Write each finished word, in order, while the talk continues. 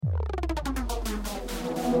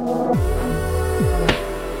Hello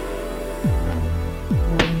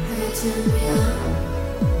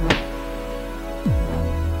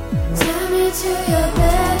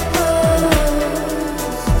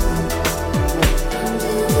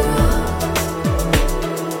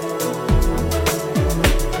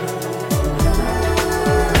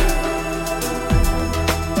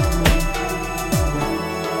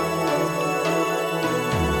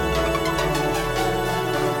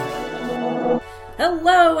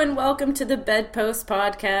and welcome to the Bedpost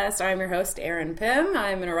Podcast. I'm your host, Erin Pym.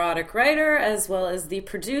 I'm an erotic writer as well as the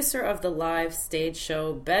producer of the live stage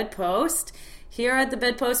show Bedpost. Here at the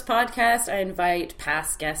Bedpost Podcast, I invite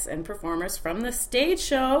past guests and performers from the stage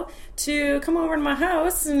show to come over to my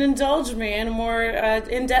house and indulge me in a more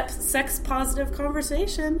in-depth sex-positive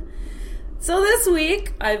conversation. So this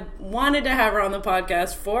week, I wanted to have her on the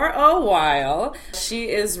podcast for a while. She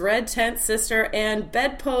is Red Tent sister and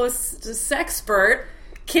Bedpost sexpert,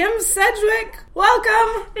 Kim Sedgwick.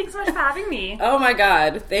 Welcome! Thanks so much for having me. Oh my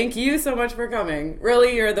god, thank you so much for coming.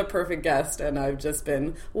 Really, you're the perfect guest, and I've just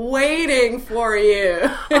been waiting for you.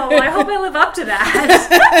 Oh, I hope I live up to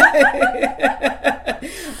that.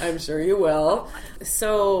 I'm sure you will.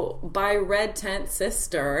 So, by Red Tent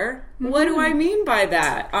Sister, what do I mean by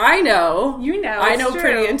that? I know. You know. I know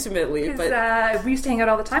pretty intimately. But we used to hang out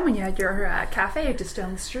all the time when you had your cafe just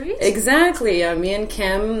down the street. Exactly. Me and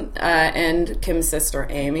Kim and Kim's sister,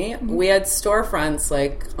 Amy, we had storefronts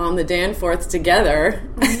like on the Danforth together.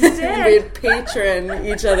 We did. We'd patron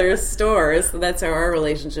each other's stores. So that's how our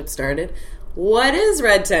relationship started. What is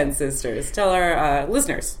Red Tent Sisters? Tell our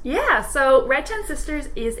listeners. Yeah, so Red Tent Sisters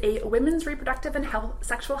is a women's reproductive and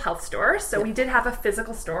sexual health store. So we did have a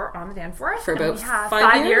physical store on the Danforth. For about we have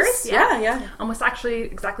 5 years? Yeah. Almost actually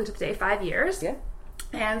exactly to the day, 5 years. Yeah.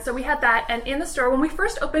 And so we had that, and in the store, when we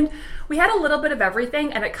first opened, we had a little bit of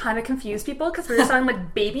everything, and it kind of confused people, because we were selling,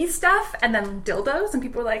 like, baby stuff, and then dildos, and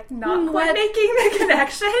people were, like, not quite making the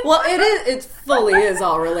connection. Well, it fully is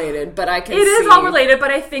all related, but I can see... It is all related,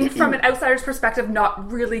 but I think from an outsider's perspective,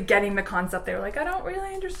 not really getting the concept. They were like, I don't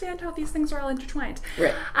really understand how these things are all intertwined.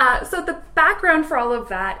 Right. So the background for all of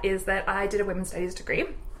that is that I did a women's studies degree.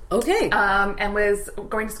 Okay. And was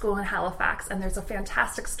going to school in Halifax, and there's a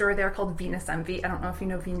fantastic store there called Venus Envy. I don't know if you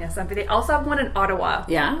know Venus Envy. They also have one in Ottawa.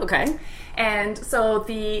 Yeah, okay. And so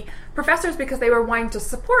the professors, because they were wanting to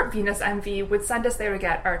support Venus Envy, would send us there to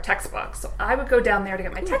get our textbooks. So I would go down there to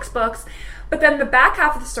get my textbooks, but then the back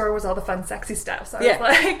half of the store was all the fun, sexy stuff. So I was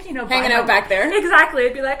like, hanging out back there. Exactly.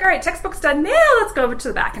 I'd be like, all right, textbook's done. Now let's go over to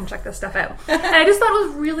the back and check this stuff out. And I just thought it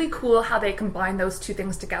was really cool how they combined those two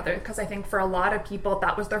things together, because I think for a lot of people,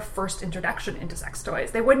 that was their first introduction into sex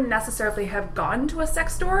toys. They wouldn't necessarily have gone to a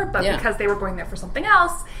sex store, but because they were going there for something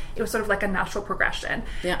else, it was sort of like a natural progression.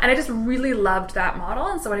 Yeah. And I just really loved that model.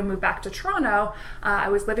 And so when I moved back to Toronto, I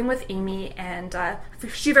was living with Amy, and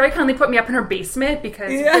she very kindly put me up in her basement, because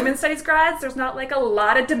women's studies grads, there's not like a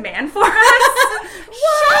lot of demand for us.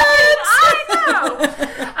 What? I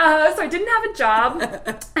know. So I didn't have a job,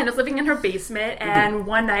 and I was living in her basement, and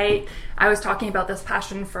one night I was talking about this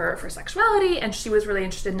passion for sexuality, and she was really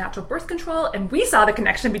interested in natural birth control, and we saw the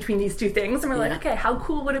connection between these two things, and we're like, okay, how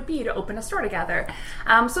cool would it be to open a store together?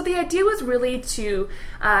 So the idea was really to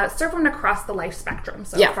serve women across the life spectrum,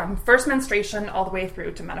 so from first menstruation all the way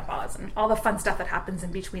through to menopause, and all the fun stuff that happens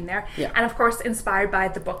in between there. And of course, inspired by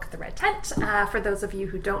the book The Red Tent. For those of you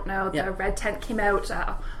who don't know, The Red Tent came out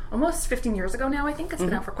almost 15 years ago now, I think. It's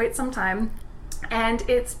been out for quite some time. And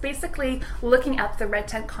it's basically looking at the red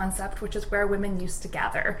tent concept, which is where women used to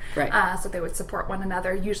gather. Right. So they would support one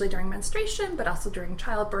another, usually during menstruation, but also during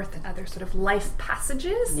childbirth and other sort of life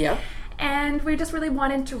passages. Yep. And we just really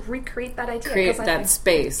wanted to recreate that idea. Create that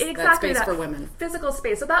space. Exactly. That space for women. Physical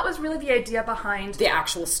space. So that was really the idea behind... the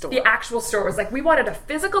actual store. The actual store. Was like, we wanted a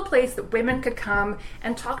physical place that women could come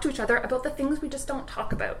and talk to each other about the things we just don't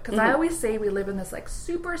talk about. Because I always say we live in this like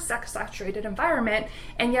super sex-saturated environment,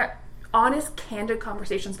 and yet... honest, candid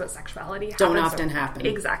conversations about sexuality don't often happen.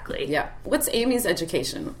 Exactly. Yeah. What's Amy's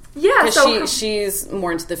education? Yeah, so she's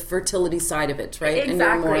more into the fertility side of it, right? Exactly. And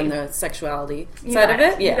you're more in the sexuality side of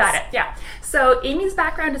it? Yes. You got it, yeah. So Amy's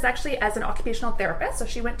background is actually as an occupational therapist. So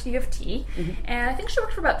she went to U of T, and I think she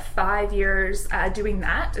worked for about 5 years doing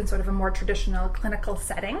that in sort of a more traditional clinical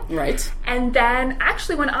setting. Right. And then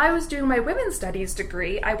actually when I was doing my women's studies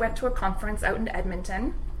degree, I went to a conference out in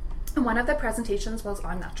Edmonton. And one of the presentations was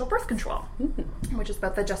on natural birth control, which is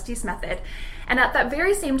about the Justice method. And at that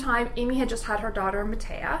very same time, Amy had just had her daughter,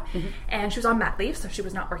 Matea, and she was on mat leave, so she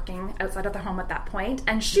was not working outside of the home at that point.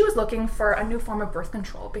 And she was looking for a new form of birth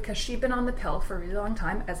control because she'd been on the pill for a really long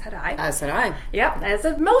time, as had I. As had I. Yep, as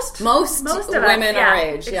have most of women us. our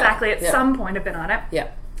age. Exactly, at some point have been on it.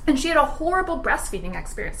 Yeah. And she had a horrible breastfeeding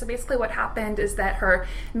experience. So basically what happened is that her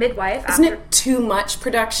midwife... Isn't it too much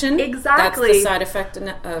production? Exactly. That's the side effect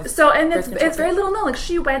of So, and it's very little known. Like,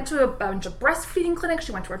 she went to a bunch of breastfeeding clinics,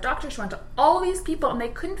 she went to her doctor, she went to all these people, and they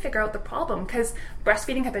couldn't figure out the problem because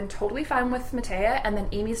breastfeeding had been totally fine with Matea, and then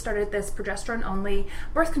Amy started this progesterone-only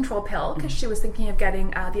birth control pill because she was thinking of getting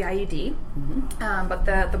the IUD, but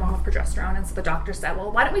the one with progesterone. And so the doctor said,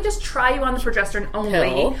 well, why don't we just try you on the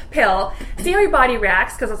progesterone-only pill, see how your body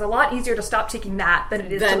reacts, because it's a lot easier to stop taking that than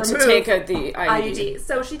it is to remove take out the IUD.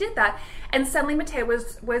 So she did that. And suddenly Matea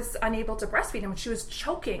was unable to breastfeed him. She was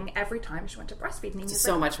choking every time she went to breastfeed. And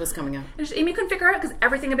so much was coming out. And Amy couldn't figure out because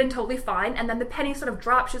everything had been totally fine. And then the penny sort of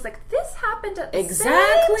dropped. She was like, this happened at the same time.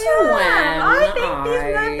 I think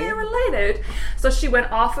these might be related. So she went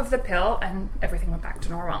off of the pill and everything went back to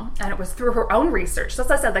normal. And it was through her own research. So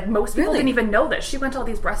as I said, like, most people didn't even know this. She went to all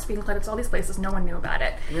these breastfeeding clinics, all these places. No one knew about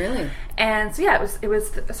it. Really? And so yeah, it was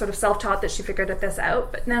sort of self-taught that she figured this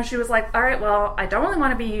out. But now she was like, all right, well, I don't really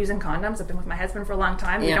want to be using condoms. I've been with my husband for a long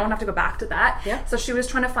time. We don't have to go back to that. Yeah. So she was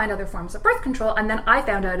trying to find other forms of birth control. And then I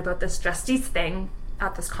found out about this Justice thing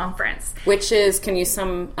at this conference. Which is, can you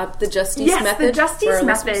sum up the Justice method? Yes, the Justice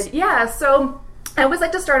method. Yeah, so I always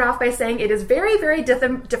like to start off by saying it is very, very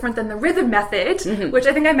different than the rhythm method, which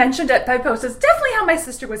I think I mentioned at my post is definitely how my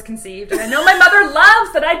sister was conceived. And I know my mother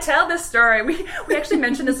loves that I tell this story. We actually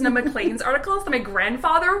mentioned this in a Maclean's article. So my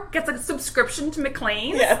grandfather gets a subscription to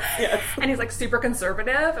Maclean's. Yes. And he's like super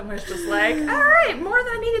conservative and was just like, all right, more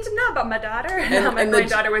than I needed to know about my daughter and how my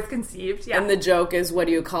granddaughter was conceived. Yeah. And the joke is, what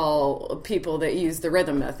do you call people that use the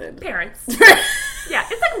rhythm method? Parents. Yeah,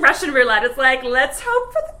 it's like Russian roulette. It's like, let's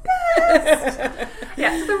hope for the best.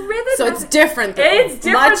 Yeah, so the rhythm... So it's different than It's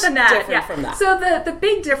different than that. Different from that. So the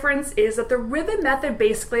big difference is that the rhythm method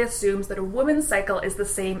basically assumes that a woman's cycle is the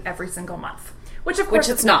same every single month. Which, of course,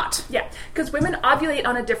 it's not. Yeah, because women ovulate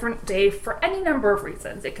on a different day for any number of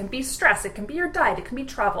reasons. It can be stress, it can be your diet, it can be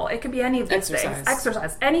travel, it can be any of these things.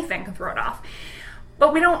 Exercise, anything can throw it off.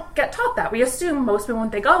 But we don't get taught that. We assume most women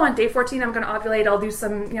think, oh, on day 14 I'm going to ovulate, I'll do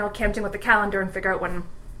some, counting with the calendar and figure out when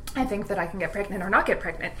I think that I can get pregnant or not get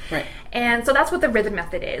pregnant. Right. And so that's what the rhythm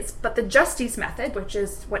method is. But the Justice method, which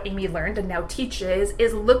is what Amy learned and now teaches,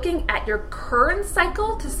 is looking at your current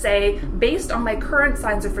cycle to say, based on my current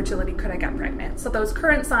signs of fertility, could I get pregnant? So those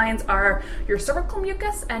current signs are your cervical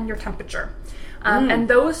mucus and your temperature. And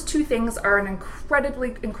those two things are an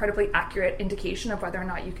incredibly accurate indication of whether or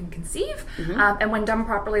not you can conceive. And when done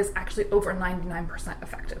properly, is actually over 99%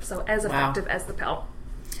 effective. So as effective as the pill.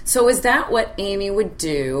 So is that what Amy would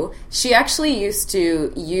do? She actually used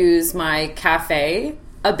to use my cafe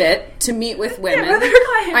a bit to meet with women. Yeah, with her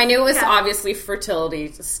clients. I knew it was obviously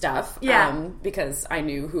fertility stuff because I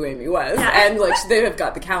knew who Amy was. And like they have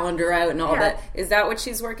got the calendar out and all that. Is that what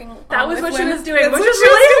she's working on? That was what women? She was doing, which is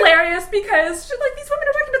really hilarious because she's like, these women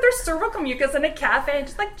are talking about their cervical mucus in a cafe and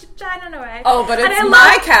just like, I don't know. Oh, but it's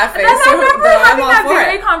my cafe, and so I remember having I'm that all for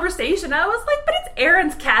very it. conversation. I was like, but it's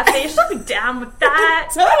Erin's cafe. She'll be down with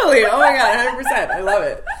that. Totally. Oh my God, 100%. I love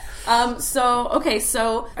it.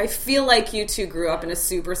 So I feel like you two grew up in a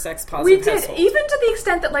super sex positive household. We did, even to the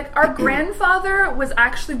extent that like our grandfather was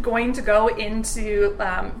actually going to go into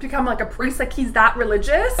become like a priest, like he's that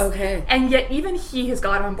religious. Okay. And yet even he has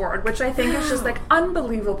got on board, which I think is just like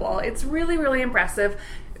unbelievable. It's really, really impressive.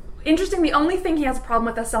 Interesting, the only thing he has a problem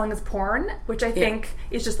with us selling is porn, which I think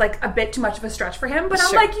is just like a bit too much of a stretch for him. But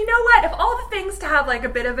I'm like, you know what? If all the things to have like a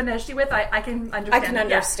bit of an issue with, I can understand. I can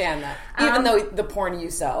understand that. Even though the porn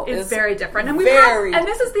you sell is very different. And and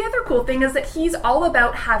this is the other cool thing is that he's all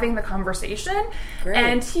about having the conversation. Great.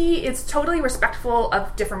 And he is totally respectful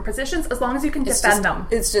of different positions as long as you can defend them.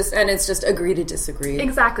 It's just agree to disagree.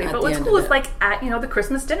 Exactly. But what's cool is like at the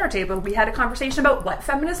Christmas dinner table, we had a conversation about what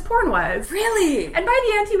feminist porn was. Really? And by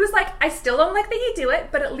the end he was like, I still don't like that you do it,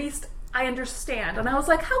 but at least I understand. And I was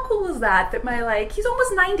like, how cool is that? That my he's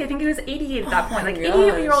almost 90. I think he was 88 at that point. Like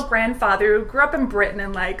 88-year-old grandfather who grew up in Britain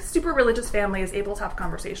and like super religious family is able to have a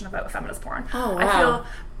conversation about feminist porn. Oh, wow. I feel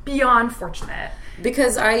beyond fortunate.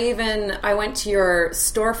 Because I went to your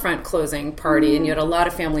storefront closing party and you had a lot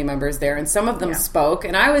of family members there and some of them spoke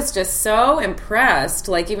and I was just so impressed.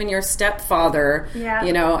 Like even your stepfather,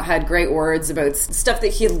 had great words about stuff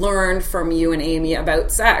that he learned from you and Amy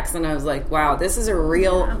about sex. And I was like, wow, this is a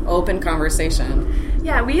real open conversation.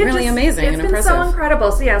 Yeah, we had really amazing and impressive. It's been so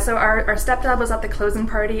incredible. So our stepdad was at the closing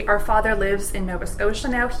party. Our father lives in Nova Scotia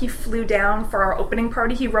now. He flew down for our opening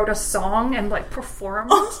party. He wrote a song and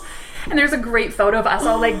performed. And there's a great photo of us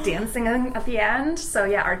all like dancing at the end. So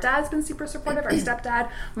yeah, our dad's been super supportive, our stepdad.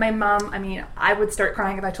 My mom, I mean, I would start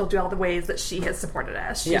crying if I told you all the ways that she has supported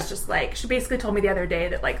us. She's just like, she basically told me the other day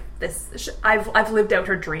that like I've lived out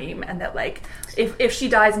her dream, and that like if she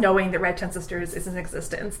dies knowing that Red Tent Sisters is in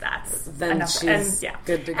existence, that's then enough. She's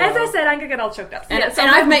good to go. As I said, I'm gonna get all choked up. And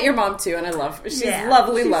I've met your mom too, and I love her. She's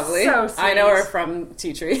lovely. So sweet. I know her from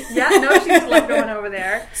Tea Tree. Yeah, no, she's loved going over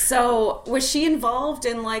there. So was she involved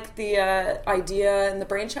in like the idea and the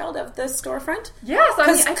brainchild of the storefront? Yeah,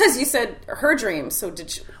 so because you said her dream. So did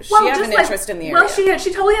she have an interest in the area? Well,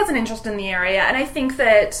 she totally has an interest in the area, and I think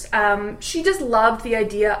that she just loved the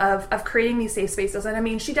idea of creating these safe spaces. And I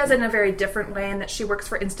mean, she does it in a very different way in that she works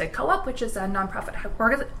for Instead Co-op, which is a nonprofit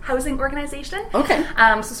housing organization. Okay.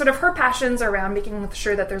 So sort of her passions are around making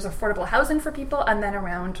sure that there's affordable housing for people, and then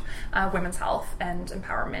around women's health and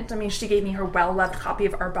empowerment. I mean, she gave me her well-loved copy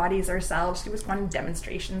of Our Bodies, Ourselves. She was going to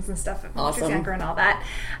demonstrations and stuff when she was younger and all that.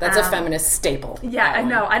 That's a feminist staple. Yeah, I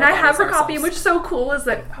know. And I have her copy, which is so cool is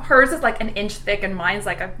that hers is like an inch thick and mine's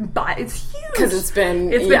like it's huge. Because it's been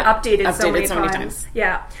updated so many times.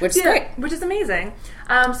 Yeah. Which is great. Which is amazing.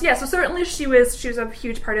 So certainly she was a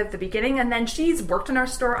huge part of the beginning, and then she's worked in our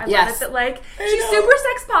store. I love it that like she's super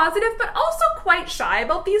sex positive, but also quite shy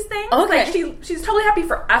about these things. Okay. Like she's totally happy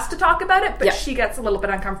for us to talk about it, but she gets a little bit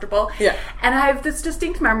uncomfortable. Yeah. And I have this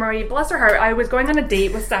distinct memory, bless her heart, I was going on a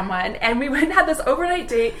date with someone, and we went and had this overnight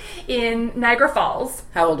date in Niagara Falls.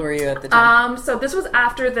 How old were you at the time? So this was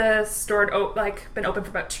after the store had been open for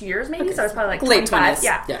about 2 years, maybe. Okay. So I was probably like late 25.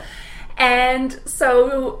 20s. Yeah. And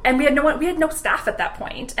we had no staff at that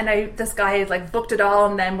point, and this guy had like booked it all,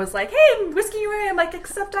 and then was like, "Hey, I'm whisking you away." I'm like,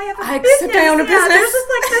 "Except I have a business. I own a business. There's just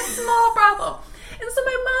like this small problem." And so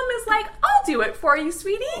my mom is like, "I'll do it for you,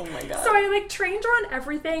 sweetie." Oh my God. So I like trained her on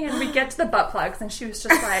everything, and we get to the butt plugs, and she was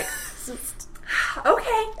just like,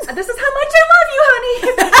 "Okay, this is how much I love you,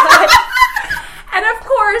 honey." And of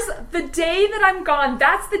course, the day that I'm gone,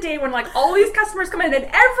 that's the day when like all these customers come in and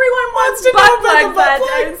everyone wants butt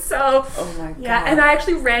plugs. And so, oh my God. Yeah, and I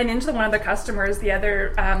actually ran into one of the customers the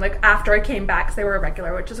other, after I came back, because they were a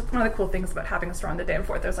regular, which is one of the cool things about having a store on the day and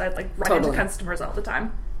fourth, is I'd like run into customers all the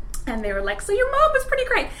time. And they were like, "So your mom was pretty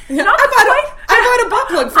great." Yeah, I bought a butt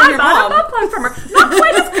plug from your mom. I bought a butt plug from her. Not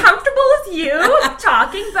quite as comfortable as you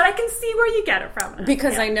talking, but I can see where you get it from.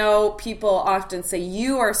 Because I know people often say,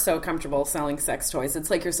 "You are so comfortable selling sex toys.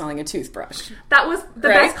 It's like you're selling a toothbrush." That was the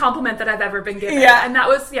best compliment that I've ever been given. Yeah. And that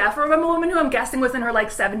was, from a woman who I'm guessing was in her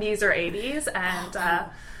like 70s or 80s.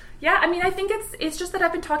 And yeah, I mean, I think it's just that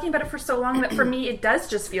I've been talking about it for so long that for me it does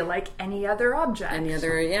just feel like any other object. Any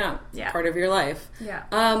other, part of your life. Yeah.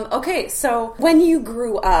 Okay, so when you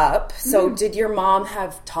grew up, did your mom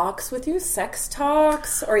have talks with you, sex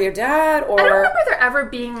talks, or your dad, or? I don't remember there ever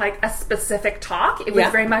being like a specific talk. It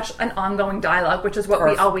was very much an ongoing dialogue, which is what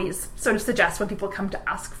we always sort of suggest when people come to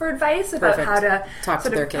ask for advice about how to talk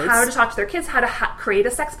to their kids, how to create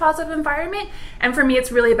a sex positive environment. And for me,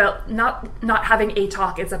 it's really about not having a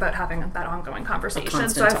talk. It's about having that ongoing conversation.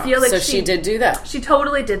 So I feel like she did do that. She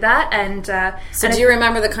totally did that. And do you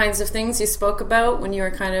remember the kinds of things you spoke about when you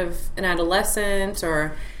were kind of an adolescent,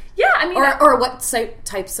 or? Yeah, I mean... Or what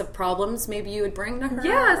types of problems maybe you would bring to her?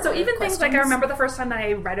 Yeah, so even things like I remember the first time that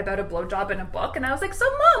I read about a blowjob in a book, and I was like, "So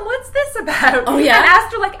Mom, what's this about?" Oh, yeah? And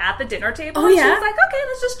asked her like at the dinner table, and she was like, "Okay,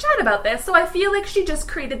 let's just chat about this." So I feel like she just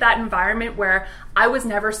created that environment where I was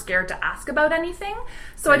never scared to ask about anything.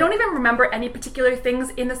 So I don't even remember any particular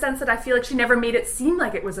things, in the sense that I feel like she never made it seem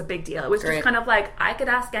like it was a big deal. It was just kind of like, I could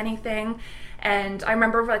ask anything. And I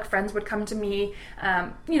remember like friends would come to me,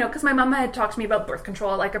 because my mama had talked to me about birth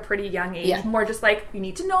control at like a pretty young age. More just like, you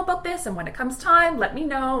need to know about this, and when it comes time, let me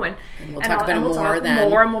know. And we'll talk about it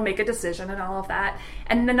more, and we'll make a decision and all of that.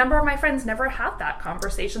 And a number of my friends never had that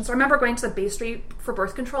conversation. So I remember going to the Bay Street for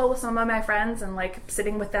birth control with some of my friends and like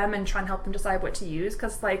sitting with them and trying to help them decide what to use.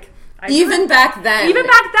 Because like, even back then,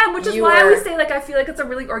 which is why I always say like I feel like it's a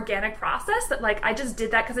really organic process, that like I just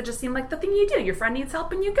did that because it just seemed like the thing you do. Your friend needs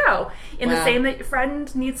help and you go. The same that your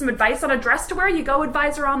friend needs some advice on a dress to wear, you go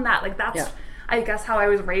advise her on that. Like that's I guess how I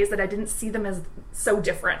was raised, that I didn't see them as so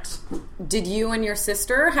different. Did you and your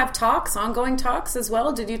sister have ongoing talks as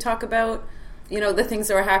well? Did you talk about the things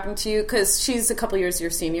that were happening to you? Because she's a couple years your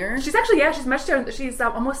senior. She's actually, she's much younger. She's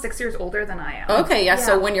almost 6 years older than I am. Okay,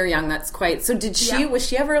 so when you're young, that's quite... So did she, was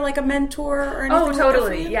she ever like a mentor or anything? Oh,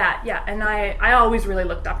 totally, yeah. And I always really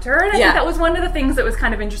looked up to her. And I think that was one of the things that was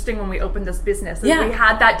kind of interesting when we opened this business. Is we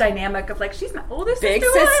had that dynamic of like, she's my older sister. Big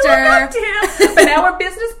sister. I look up to. But now we're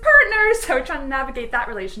business partners, so we're trying to navigate that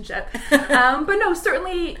relationship. But no,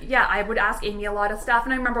 certainly, I would ask Amy a lot of stuff.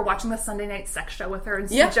 And I remember watching the Sunday night sex show with her and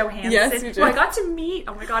Sue Johansson. Yes, Like, got to meet,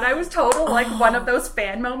 oh my God, I was total, like, one of those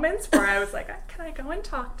fan moments where I was like, can I go and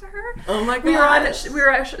talk to her? Oh my God. We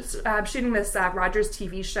were shooting this Rogers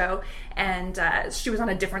TV show, and she was on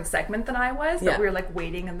a different segment than I was, but we were, like,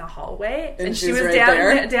 waiting in the hallway. And she was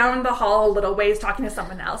right down in the hall a little ways talking to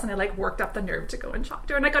someone else, and I, like, worked up the nerve to go and talk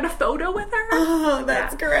to her, and I got a photo with her. Oh,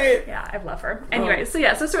 that's great. Yeah, I love her. Anyway, so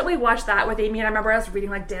certainly watched that with Amy, and I remember I was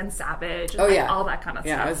reading, like, Dan Savage and all that kind of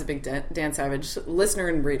stuff. Yeah, I was a big Dan Savage listener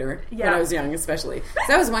and reader when I was young, especially. So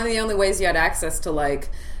that was one of the only ways you had access to, like,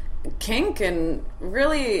 kink and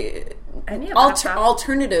really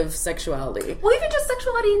alternative sexuality. Well, even just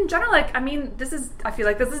sexuality in general. Like, I mean, I feel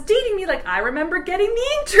like this is dating me. Like, I remember getting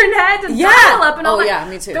the internet and dial-up and all that. Yeah,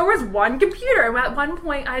 me too. There was one computer. And at one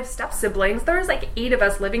point, I have step-siblings. There was, like, 8 of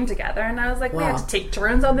us living together. And I was like, we had to take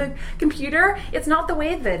turns on the computer. It's not the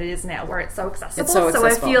way that it is now, where it's so accessible. So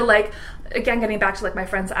I feel like, again, getting back to, like, my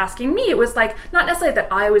friends asking me, it was, like, not necessarily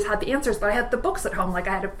that I always had the answers, but I had the books at home. Like,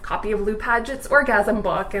 I had a copy of Lou Padgett's Orgasm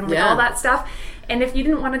book and, like, all that stuff. And if you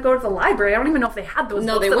didn't want to go to the library, I don't even know if they had those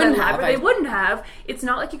books. They wouldn't have. They wouldn't have. It's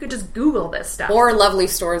not like you could just Google this stuff. Or lovely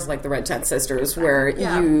stores like the Red Tent Sisters, where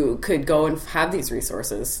you could go and have these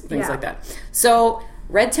resources, things like that. So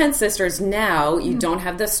Red Tent Sisters, now you don't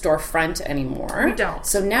have the storefront anymore. We don't.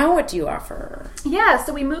 So now what do you offer? Yeah,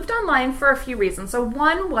 so we moved online for a few reasons. So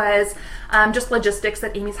one was just logistics,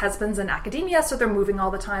 that Amy's husband's in academia, so they're moving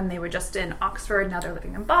all the time. They were just in Oxford, now they're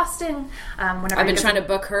living in Boston. I've been trying to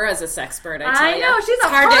book her as a sexpert, I know, she's a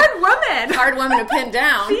hard woman. Hard woman to pin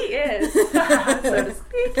down. She is, so to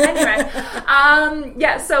speak.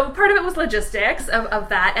 Anyway, so part of it was logistics of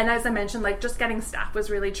that, and as I mentioned, like, just getting staff was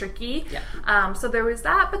really tricky. Yeah. So there was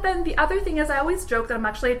that, but then the other thing is, I always joke that I'm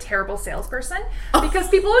actually a terrible salesperson, because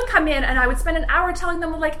people would come in and I would spend an hour telling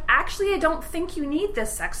them, like, actually, I don't think you need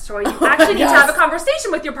this sex toy. You actually need to have a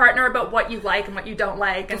conversation with your partner about what you like and what you don't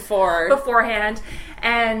like beforehand,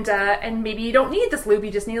 and maybe you don't need this lube, you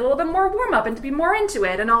just need a little bit more warm up and to be more into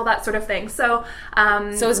it and all that sort of thing. So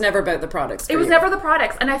it was never about the products. It was never the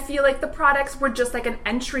products, and I feel like the products were just like an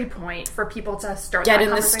entry point for people to start get in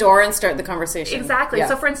the store and start the conversation. Exactly. Yeah.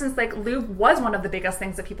 So for instance, like, lube was one of the biggest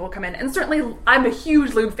things that people would come in, and certainly I'm a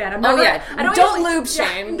huge lube fan. Don't lube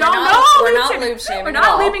shame. We're not lube shaming. We're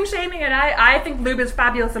not lubing shaming, and I think lube is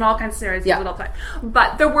fabulous in all kinds of scenarios.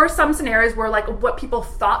 But there were some scenarios where, like, what people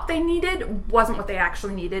thought they needed wasn't what they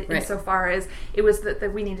actually needed, insofar as it was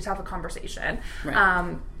that we needed to have a conversation.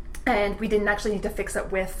 Right. And we didn't actually need to fix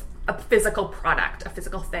it with a physical product, a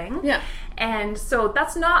physical thing. Yeah. And so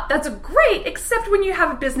that's great, except when you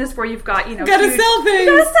have a business where you've got, gotta sell things. You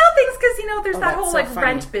gotta sell things, because, there's that whole, like,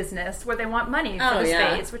 rent business where they want money for the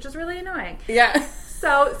space, which is really annoying. Yeah.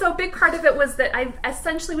 So a big part of it was that I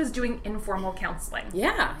essentially was doing informal counseling.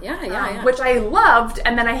 Which I loved,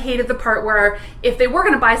 and then I hated the part where if they were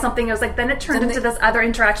going to buy something, it was like, then it turned into this other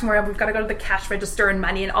interaction where we've got to go to the cash register and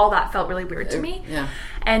money, and all that felt really weird to me. Yeah.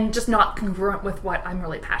 And just not congruent with what I'm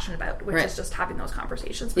really passionate about, which is just having those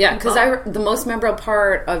conversations with people. Because the most memorable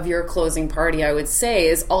part of your closing party, I would say,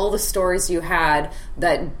 is all the stories you had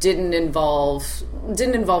that didn't involve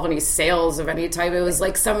any sales of any type. It was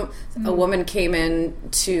like a woman came in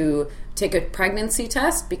to take a pregnancy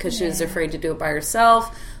test because she was afraid to do it by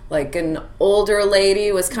herself. Like, an older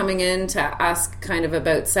lady was coming in to ask kind of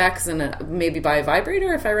about sex and maybe buy a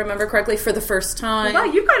vibrator, if I remember correctly, for the first time. Wow,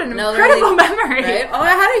 you've got an incredible memory. Right? Oh, it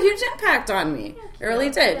had a huge impact on me. It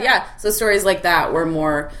really did, yeah. So stories like that were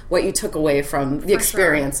more what you took away from the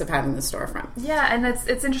experience of having the storefront. Yeah, and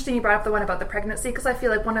it's interesting you brought up the one about the pregnancy, because I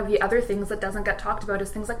feel like one of the other things that doesn't get talked about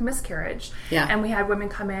is things like miscarriage. Yeah. And we had women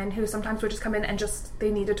come in who sometimes would just come in and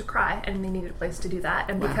they needed to cry, and they needed a place to do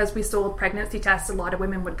that. And because we sold pregnancy tests, a lot of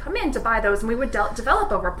women would come in to buy those, and we would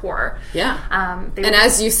develop a rapport. Yeah. And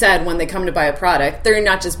as you said, when they come to buy a product, they're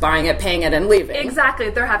not just buying it, paying it, and leaving.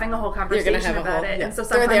 Exactly. They're having a whole conversation about it. Yeah. And so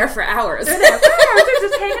they're there for hours. They're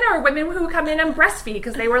just hanging out. Or women who come in and breastfeed,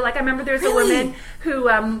 because they were like, I remember there's a woman who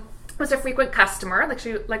was a frequent customer. Like,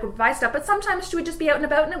 she would buy stuff, but sometimes she would just be out and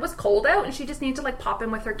about and it was cold out and she just needed to pop in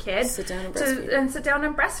with her kid, sit down and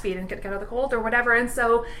breastfeed and get out of the cold or whatever.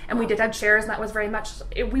 And we did have chairs, and that was very much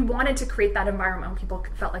we wanted to create that environment where people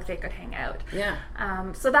felt like they could hang out. Yeah.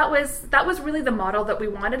 So that was really the model that we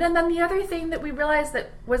wanted. And then the other thing that we realized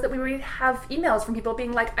was that we would have emails from people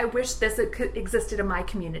being like, I wish this existed in my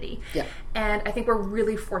community. Yeah. And I think we're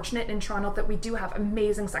really fortunate in Toronto that we do have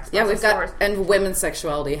amazing sex stores. And women's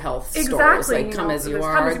sexuality health exactly. stores, like come as you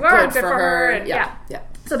are, good for her. Yeah.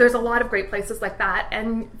 So there's a lot of great places like that.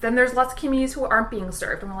 And then there's lots of communities who aren't being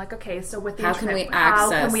served. And we're like, okay, so with the internet, how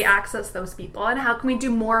can we access those people? And how can we do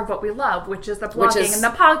more of what we love, which is the blogging and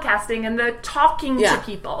the podcasting and the talking to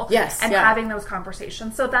people and having those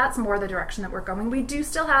conversations. So that's more the direction that we're going. We do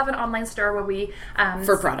still have an online store where we...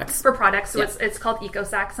 for products. So it's called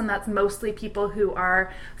EcoSex, and that's mostly people who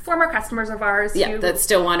are former customers of ours. Yeah, that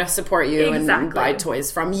still want to support you and buy toys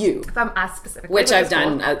from you. From us specifically. Which I've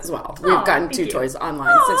done as well. We've gotten 2 toys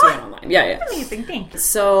online since we went online. Yeah. Amazing, thanks.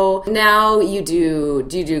 So now do you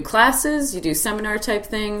do classes? You do seminar type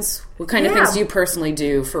things? What kind of things do you personally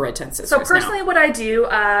do for Red Tent Sisters? So personally what I do,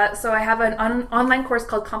 so I have an online course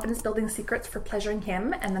called Confidence Building Secrets for Pleasuring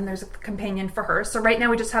Him, and then there's a companion for her. So right now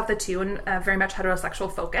we just have the 2 and very much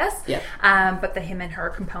heterosexual focus, but the him and her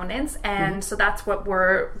components. And so that's what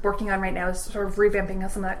we're working on right now, is sort of revamping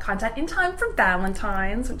some of that content in time for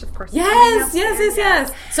Valentine's, which of course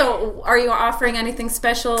Yes. So are you offering anything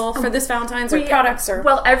special for this Valentine's or products?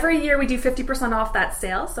 Well, every year we do 50% off that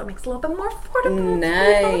sale, so it makes it a little bit more affordable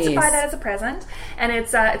for people to buy that as a present. And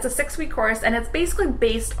it's a 6-week course, and it's basically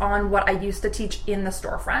based on what I used to teach in the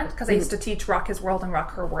storefront, because I used to teach Rock His World and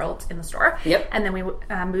Rock Her World in the store. And then we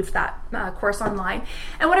moved that course online.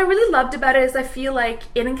 And what I really loved about it is I feel like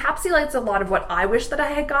it encapsulates a lot of what I wish that I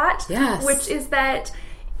had got, which is that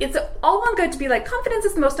it's all well good to be like, confidence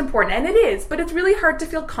is the most important, and it is, but it's really hard to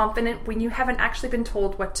feel confident when you haven't actually been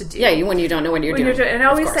told what to do. Yeah, when you don't know what you're doing. And I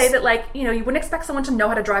always say that, like, you wouldn't expect someone to know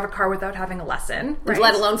how to drive a car without having a lesson, right?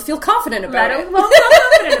 Let alone feel confident about it.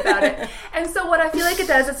 And so what I feel like it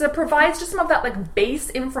does is it provides just some of that, like, base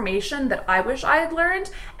information that I wish I had learned,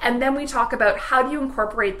 and then we talk about how do you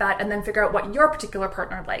incorporate that and then figure out what your particular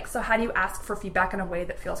partner likes. So how do you ask for feedback in a way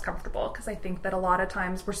that feels comfortable? Because I think that a lot of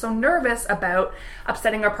times we're so nervous about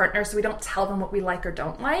upsetting our partner, so we don't tell them what we like or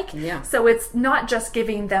don't like. So it's not just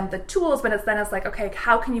giving them the tools, but it's like, okay,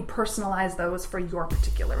 how can you personalize those for your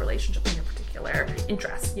particular relationship and your particular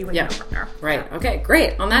interests, you and your partner? Right. Okay,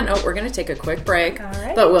 great. On that note, we're going to take a quick break, all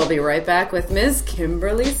right, but we'll be right back with Ms.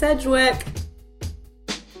 Kimberly Sedgwick.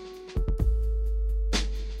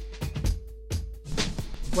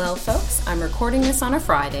 Well, folks, I'm recording this on a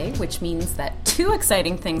Friday, which means that 2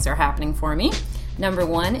 exciting things are happening for me. Number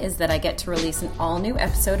 1 is that I get to release an all-new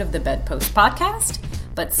episode of the Bedpost podcast.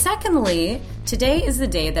 But secondly, today is the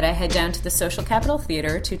day that I head down to the Social Capital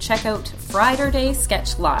Theatre to check out Friday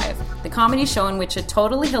Sketch Live, the comedy show in which a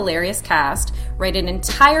totally hilarious cast write an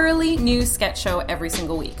entirely new sketch show every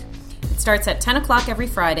single week. It starts at 10 o'clock every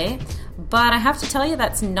Friday, but I have to tell you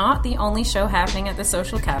that's not the only show happening at the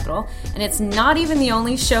Social Capital, and it's not even the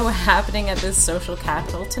only show happening at the Social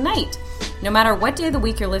Capital tonight. No matter what day of the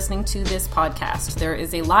week you're listening to this podcast, there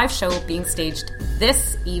is a live show being staged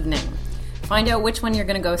this evening. Find out which one you're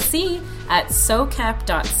going to go see at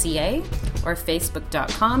socap.ca or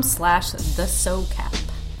facebook.com/thesocap.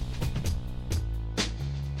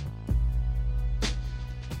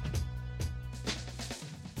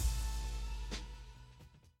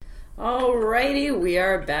 Alrighty, we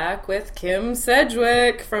are back with Kim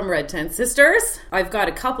Sedgwick from Red Tent Sisters. I've got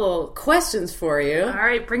a couple questions for you. All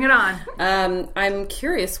right, bring it on. I'm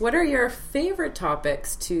curious, what are your favorite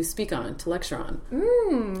topics to speak on, to lecture on?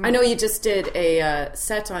 I know you just did a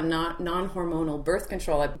set on non-hormonal birth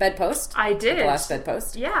control at Bedpost. I did. At the last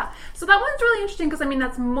Bedpost. Yeah. So that one's really interesting because, I mean,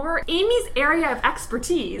 that's more Amy's area of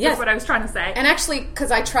expertise, is what I was trying to say. And actually, because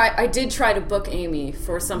I did try to book Amy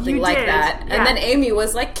for something that. And then Amy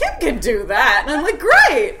was like, Kim can do that. And I'm like,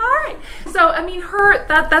 great. All right. So, I mean,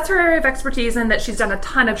 that's her area of expertise, and that she's done a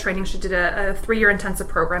ton of training. She did a 3-year intensive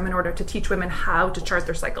program in order to teach women how to chart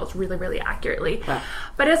their cycles really, really accurately. Wow.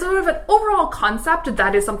 But as sort of an overall concept,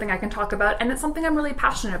 that is something I can talk about, and it's something I'm really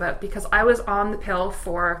passionate about because I was on the pill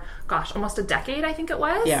for, almost a decade, I think it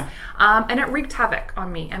was. Yeah. And it wreaked havoc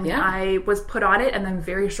on me. I mean, I was put on it, and then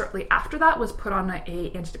very shortly after that was put on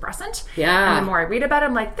a antidepressant. Yeah. And the more I read about it,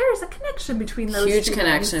 I'm like, there's a connection between those Huge two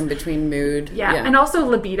connection things. Between mood. Yeah. And also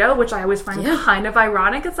libido, which I always find kind of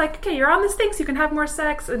ironic. It's like, okay, you're on this thing so you can have more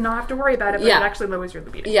sex and not have to worry about it, but it actually lowers your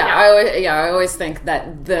libido. I always think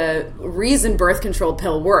that the reason birth control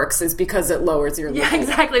pill works is because it lowers your libido. Yeah,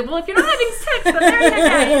 exactly. Well, if you're not having sex, then there you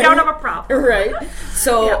go. You don't have a problem. Right.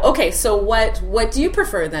 So, okay, so what do you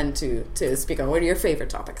prefer then to speak on? What are your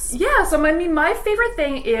favorite topics? Yeah, so I mean, my favorite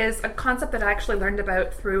thing is a concept that I actually learned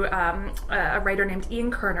about through a writer named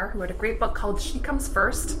Ian Kerner, who wrote a great book called She Comes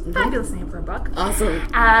First. Mm-hmm. Fabulous name for a book. Awesome.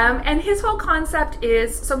 And his whole concept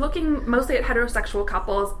is, so looking mostly at heterosexual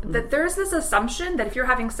couples, that there's this assumption that if you're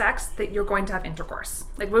having sex, that you're going to have intercourse.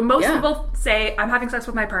 Like when most people say, I'm having sex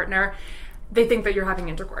with my partner, they think that you're having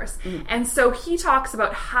intercourse. And so he talks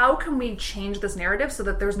about how can we change this narrative so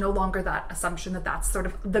that there's no longer that assumption that that's sort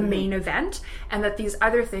of the main event, and that these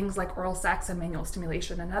other things like oral sex and manual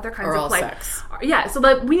stimulation and other kinds of sex. Yeah, so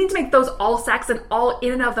that we need to make those all sex and all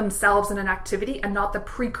in and of themselves in an activity and not the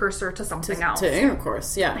precursor to something else. To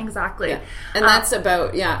intercourse, yeah. Exactly. Yeah. And that's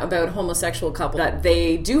about homosexual couples, that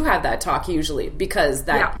they do have that talk usually, because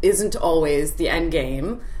that isn't always the end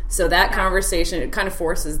game. So that conversation, it kind of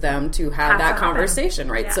forces them to have that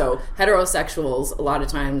conversation, right? Yeah. So heterosexuals, a lot of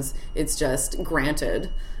times, it's just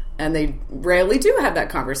granted, and they rarely do have that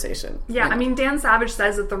conversation. Yeah, I mean, Dan Savage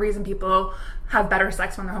says that the reason people have better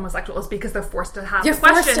sex when they're homosexual is because they're forced to have the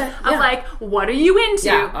question of like, what are you into?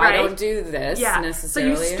 Yeah, right? I don't do this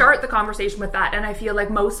necessarily. So you start the conversation with that, and I feel like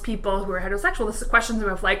most people who are heterosexual, this is questions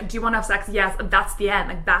of like, do you want to have sex? Yes, that's the end.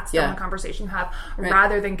 Like that's the only conversation you have,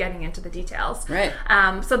 rather than getting into the details. Right.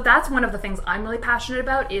 So that's one of the things I'm really passionate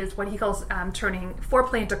about, is what he calls turning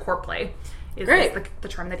foreplay into core play. Is the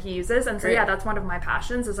term that he uses. And so that's one of my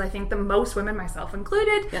passions, is I think that most women, myself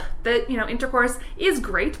included, that intercourse is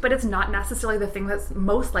great, but it's not necessarily the thing that's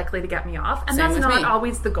most likely to get me off, and that's not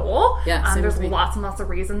always the goal. There's lots and lots of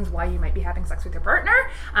reasons why you might be having sex with your partner,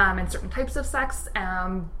 and certain types of sex,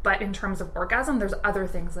 but in terms of orgasm, there's other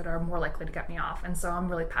things that are more likely to get me off, and so I'm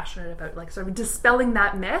really passionate about like sort of dispelling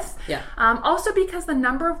that myth. Also because the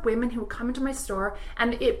number of women who come into my store,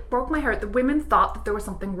 and it broke my heart, the women thought that there was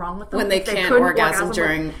something wrong with them when they can't orgasm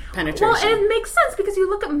during penetration. Well, and it makes sense because you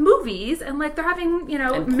look at movies and like they're having,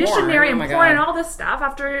 missionary and porn and all this stuff.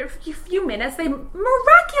 After a few minutes, they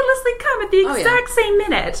miraculously come at the exact same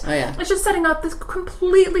minute. It's just setting up this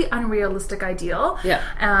completely unrealistic ideal.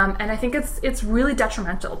 And I think it's really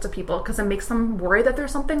detrimental to people because it makes them worry that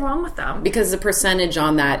there's something wrong with them. Because the percentage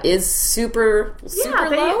on that is super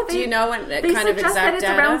low. Do you know kind of exact that it's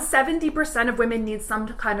around 70% of women need some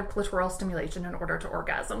kind of clitoral stimulation in order to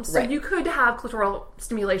orgasm. So you could have clitoral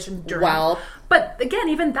stimulation during. But again,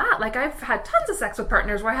 even that, like I've had tons of sex with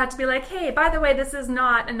partners where I had to be like, hey, by the way, this is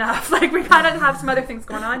not enough. Like we gotta have some other things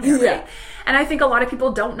going on here, right? And I think a lot of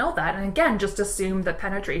people don't know that, and again, just assume that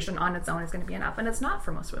penetration on its own is going to be enough, and it's not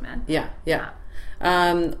for most women.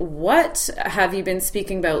 What have you been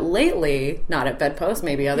speaking about lately? Not at Bedpost,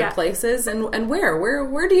 maybe other places, and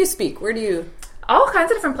where do you speak? Where do you? All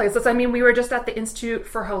kinds of different places. I mean, we were just at the Institute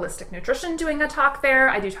for Holistic Nutrition doing a talk there.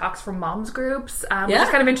 I do talks for moms groups, which is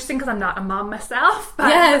kind of interesting because I'm not a mom myself.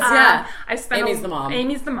 But, I spent Amy's the mom.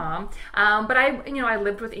 Amy's the mom. But I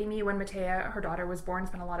lived with Amy when Matea, her daughter, was born.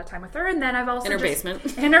 Spent a lot of time with her, and then I've also in her basement.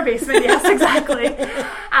 Yes, exactly.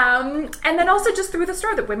 And then also just through the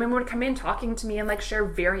store, that women would come in talking to me and like share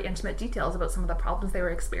very intimate details about some of the problems they were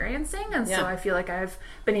experiencing, and so I feel like I've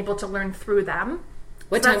been able to learn through them.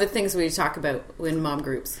 What type of things will you talk about in mom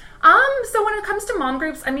groups? So when it comes to mom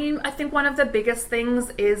groups, I mean, I think one of the biggest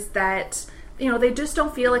things is that, they just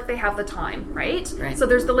don't feel like they have the time, right? So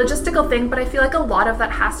there's the logistical thing, but I feel like a lot of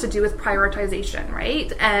that has to do with prioritization,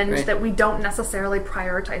 right? And that we don't necessarily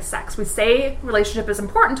prioritize sex. We say relationship is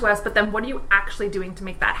important to us, but then what are you actually doing to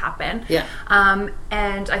make that happen?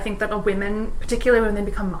 And I think that women, particularly when they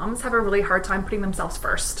become moms, have a really hard time putting themselves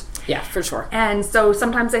first. Yeah, for sure. And so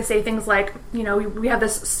sometimes I say things like, we have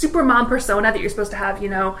this super mom persona that you're supposed to have,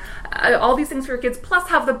 all these things for your kids, plus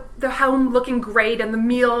have the home looking great and the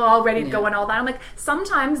meal all ready to go and all that. I'm like,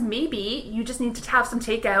 sometimes maybe you just need to have some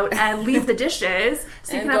takeout and leave the dishes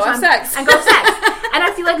so you can have sex. And go have sex. And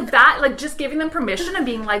I feel like that, like just giving them permission and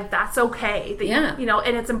being like, that's okay. That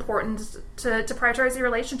and it's important to prioritize your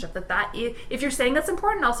relationship. That if you're saying that's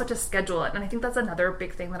important, also to schedule it. And I think that's another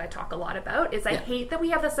big thing that I talk a lot about is I hate that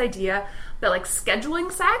we have this idea that like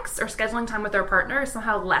scheduling sex or scheduling time with our partner is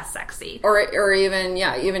somehow less sexy. Or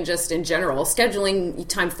even just in general, scheduling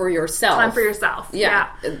time for yourself.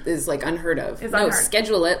 Is like unheard of.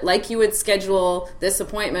 Schedule it like you would schedule this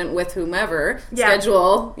appointment with whomever.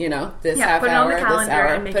 Schedule, this half hour, this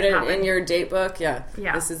hour. Put it in your date book.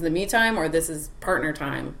 This is the me time or this is partner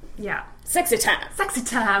time. Sexy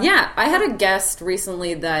time. Yeah, I had a guest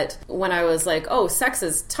recently that when I was like, oh, sex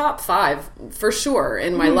is top 5 for sure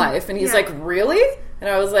in my life. And he's like, really? And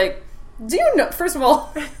I was like, do you know, first of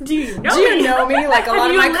all, do you know me? Like a lot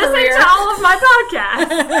of my career. You listen to all of my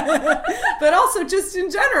podcasts. But also just in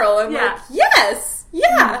general. I'm like, yes.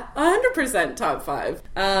 Yeah, 100% top 5.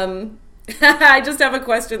 I just have a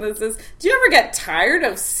question that says, do you ever get tired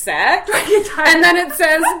of sex? And then it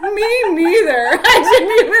says, me neither. I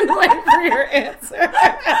didn't even wait for your answer.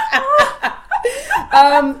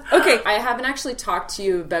 Okay, I haven't actually talked to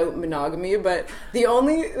you about monogamy, but the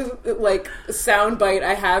only like soundbite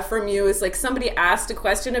I have from you is like somebody asked a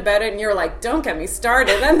question about it, and you're like, "Don't get me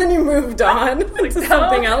started," and then you moved on to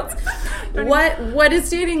something else. What is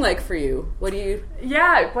dating like for you? What do you?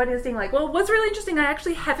 Yeah, what is dating like? Well, what's really interesting, I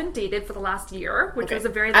actually haven't dated for the last year, which was a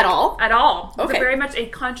very... At all? At all. Okay. It was very much a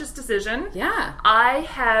conscious decision. Yeah. I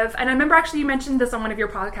have, and I remember actually you mentioned this on one of your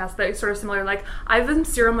podcasts that is sort of similar, like, I've been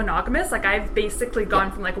serial monogamous, like, I've basically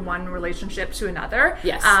gone from, like, one relationship to another.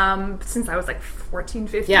 Yes. Since I was, like, 14,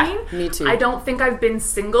 15. Yeah, me too. I don't think I've been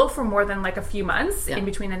single for more than, like, a few months in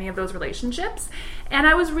between any of those relationships. And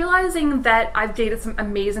I was realizing that I've dated some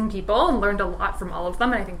amazing people and learned a lot from all of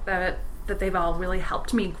them, and I think that they've all really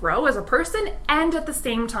helped me grow as a person, and at the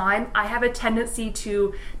same time, I have a tendency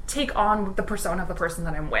to take on the persona of the person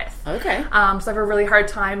that I'm with. Okay. So I have a really hard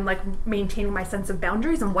time, like, maintaining my sense of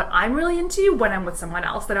boundaries and what I'm really into when I'm with someone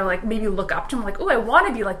else that I, like, maybe look up to. I'm like, oh, I want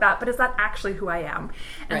to be like that, but is that actually who I am?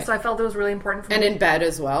 And so I felt it was really important for me. And in bed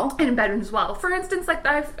as well? And in bed as well. For instance, like,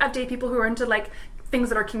 I've dated people who are into, like, things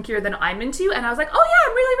that are kinkier than I'm into, and I was like, oh yeah,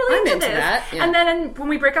 I'm really into this. That, yeah. And then when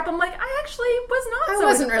we break up, I'm like, I actually was not. I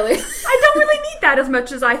wasn't really. I don't really need that as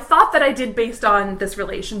much as I thought that I did based on this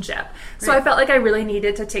relationship. So I felt like I really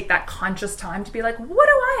needed to take that conscious time to be like, what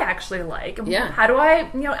do I actually like? And how do I,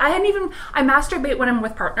 I masturbate when I'm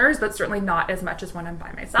with partners, but certainly not as much as when I'm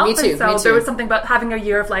by myself. Me too. And so there was something about having a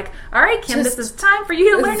year of like, all right, Kim, this is time for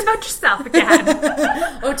you to learn about yourself again.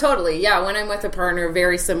 Oh, totally. Yeah, when I'm with a partner,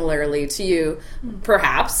 very similarly to you,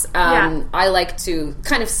 perhaps. I like to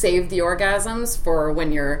kind of save the orgasms for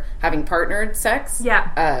when you're having partnered sex.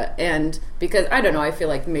 Yeah. And because, I don't know, I feel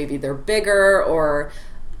like maybe they're bigger, or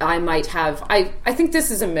I might have... I think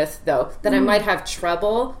this is a myth, though, that I might have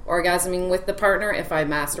trouble orgasming with the partner if I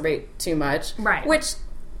masturbate too much. Right. Which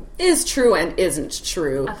is true and isn't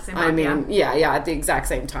true. At the exact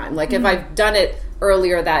same time. Like, if I've done it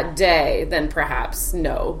earlier that day, then perhaps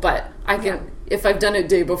no. But I can... If I've done it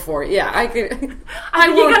day before, I can... I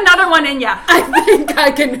think you got another one in ya. I think I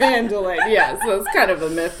can handle it, so it's kind of a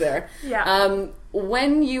myth there. Yeah.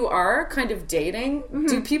 When you are kind of dating,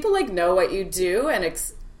 do people, like, know what you do, and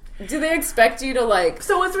do they expect you to, like...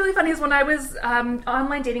 So what's really funny is when I was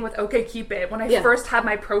online dating with OkCupid, when I first had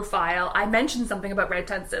my profile, I mentioned something about Red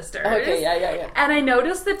Tent Sisters. Okay, yeah. And I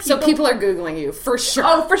noticed that people... So people are Googling you, for sure.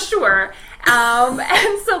 Oh, for sure.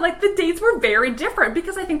 And so, like, the dates were very different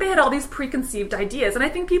because I think they had all these preconceived ideas. And I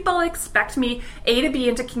think people expect me, A, to be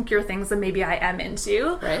into kinkier things than maybe I am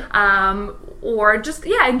into. Right. Or just,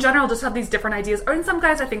 in general, just have these different ideas. Or in some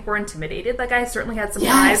guys, I think, were intimidated. Like, I certainly had some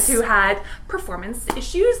guys who had performance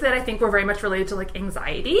issues that I think were very much related to, like,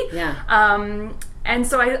 anxiety. Yeah. And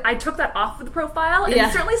so I took that off of the profile,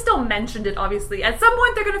 and certainly still mentioned it, obviously. At some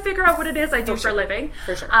point, they're going to figure out what it is I do for a living.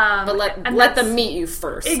 For sure. But let them meet you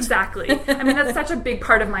first. Exactly. I mean, that's such a big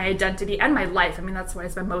part of my identity and my life. I mean, that's what I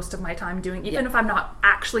spend most of my time doing. Even if I'm not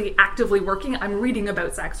actually actively working, I'm reading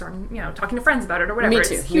about sex, or I'm, talking to friends about it, or whatever. Me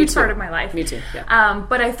too. It's a huge part of my life. Me too, yeah.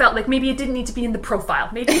 But I felt like maybe it didn't need to be in the profile.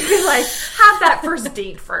 Maybe you could, like, have that first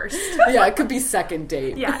date first. Yeah, it could be second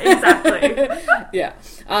date. Yeah, exactly. Yeah.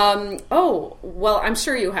 Well, I'm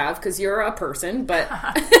sure you have, because you're a person, but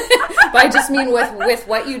I just mean with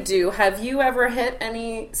what you do, have you ever hit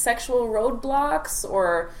any sexual roadblocks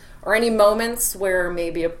or any moments where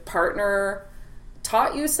maybe a partner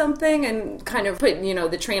taught you something and kind of put,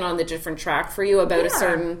 the train on the different track for you about a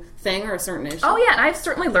certain thing or a certain issue? Oh, yeah, and I've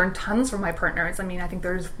certainly learned tons from my partners. I mean, I think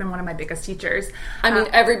there's been one of my biggest teachers. I mean,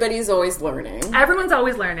 everybody's always learning. Everyone's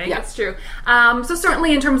always learning, it's true. So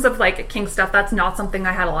certainly in terms of, like, kink stuff, that's not something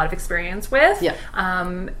I had a lot of experience with. Yeah.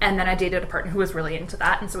 And then I dated a partner who was really into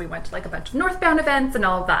that, and so we went to, like, a bunch of Northbound events and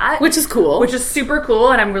all of that. Which is cool. Which is super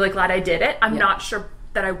cool, and I'm really glad I did it. I'm not sure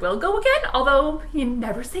that I will go again, although you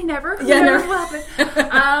never say never. Who knows what will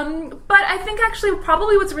happen. But I think actually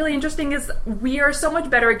probably what's really interesting is we are so much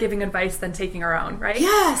better at giving advice than taking our own, right?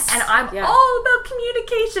 Yes! And I'm all about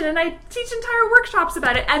communication, and I teach entire workshops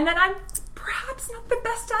about it, and then I'm perhaps not the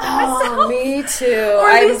best at it myself. Oh, me too.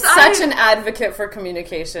 I'm such an advocate for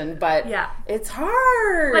communication, but it's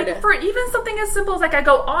hard. Like, for even something as simple as, like, I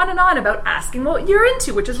go on and on about asking what you're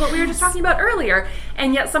into, which is what we were just talking about earlier,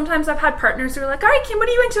 and yet sometimes I've had partners who are like, all right, Kim, what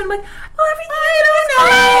are you into? And I'm like, well, everything I don't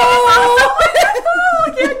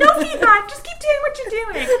know. No feedback. Just keep doing what you're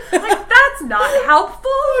doing. Like, that's not helpful.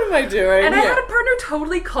 What am I doing? And I had a partner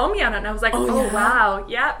totally call me on it, and I was like, wow,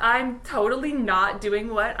 I'm totally not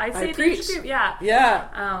doing what I say that you should do.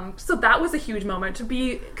 Yeah. So that was a huge moment to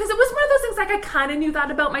be, because it was one of those things, like, I kind of knew that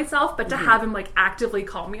about myself, but to have him, like, actively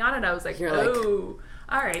call me on it, I was like,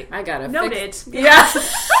 all right, I gotta noted. Yeah.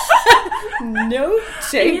 No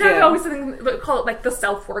shaking. You know, I always call it like the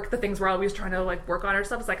self-work, the things we're always trying to like work on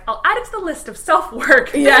ourselves. It's like, I'll add it to the list of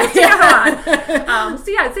self-work. Yeah.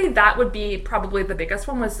 So yeah, I'd say that would be probably the biggest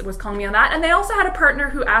one was calling me on that. And they also had a partner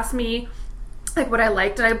who asked me like what I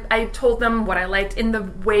liked, and I told them what I liked in the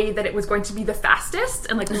way that it was going to be the fastest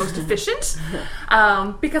and like the most efficient,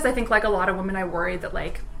 because I think like a lot of women, I worry that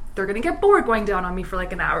like they're gonna get bored going down on me for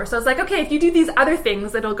like an hour. So I was like, okay, if you do these other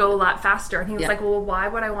things, it'll go a lot faster. And he was like, well, why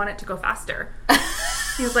would I want it to go faster?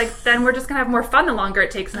 He was like, then we're just gonna have more fun the longer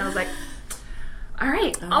it takes. And I was like, all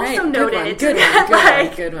right. Also noted. Good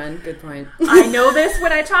one. Good point. I know this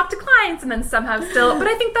when I talk to clients, and then somehow still, but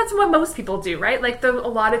I think that's what most people do, right? Like a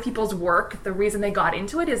lot of people's work, the reason they got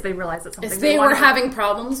into it is they realized that something they were having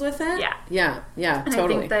problems with it. Yeah, and totally.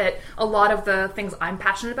 I think that a lot of the things I'm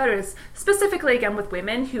passionate about is specifically again with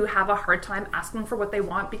women who have a hard time asking for what they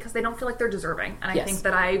want because they don't feel like they're deserving. And I think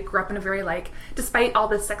that I grew up in a very like, despite all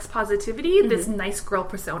this sex positivity, this nice girl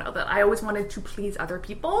persona that I always wanted to please other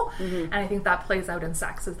people, and I think that plays out in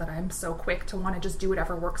sex is that I'm so quick to want to just do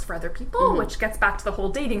whatever works for other people, which gets back to the whole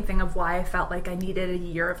dating thing of why I felt like I needed a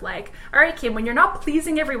year of like, all right, Kim, when you're not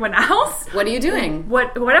pleasing everyone else, what are you doing?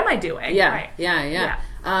 What am I doing? Yeah.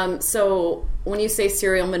 So when you say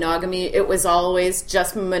serial monogamy, it was always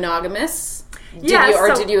just monogamous?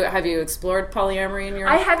 Have you explored polyamory in your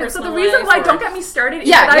I haven't. So the life, reason why, don't get me started,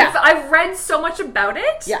 is I've read so much about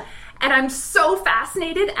it. Yeah. And I'm so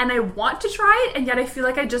fascinated and I want to try it, and yet I feel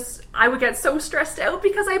like I would get so stressed out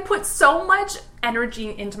because I put so much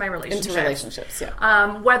energy into my relationships.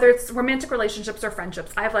 Whether it's romantic relationships or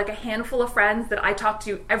friendships. I have like a handful of friends that I talk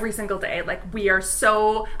to every single day. Like we are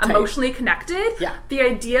so emotionally connected. Yeah. The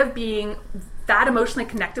idea of being that emotionally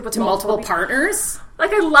connected with multiple partners.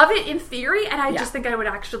 Like, I love it in theory, and I just think I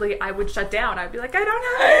would shut down. I'd be like, I don't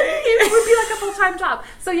have it. It would be like a full-time job.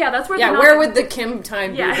 So, yeah, that's where where would the Kim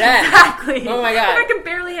time be then? Exactly. Oh, my God. If I can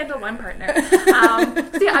barely handle one partner.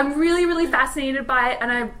 I'm really, really fascinated by it,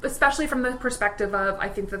 and especially from the perspective of, I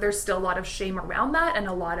think that there's still a lot of shame around that, and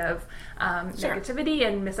a lot of negativity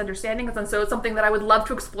and misunderstandings, and so it's something that I would love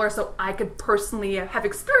to explore so I could personally have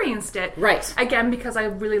experienced it. Right. Again, because I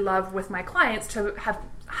really love with my clients to have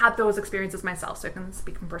had those experiences myself, so I can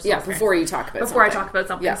speak from personal experience. Before you talk about I talk about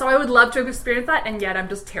something. Yeah. So I would love to have experienced that, and yet I'm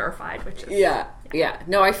just terrified, which is... Yeah.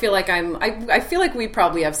 No, I feel like I feel like we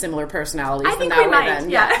probably have similar personalities. I think we might.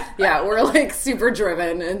 Yeah, we're like super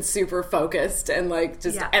driven and super focused and like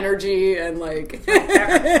just energy and like...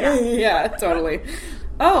 Yeah, totally.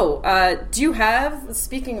 Oh, do you have,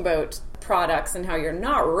 speaking about products and how you're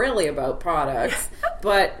not really about products,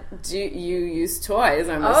 but do you use toys?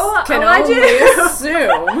 I do.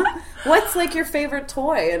 Assume. What's like your favorite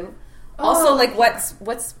toy, and also like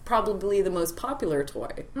what's probably the most popular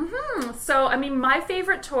toy? So I mean, my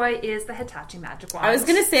favorite toy is the Hitachi Magic Wand. I was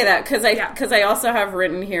going to say that because I also have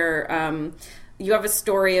written here. You have a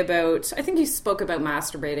story about, I think you spoke about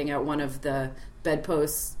masturbating at one of the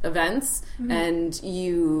bedpost events, and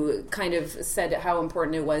you kind of said how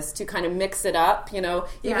important it was to kind of mix it up,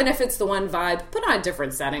 even if it's the one vibe, put on a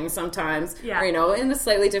different setting sometimes, or, in a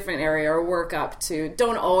slightly different area, or work up to,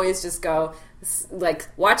 don't always just go, like,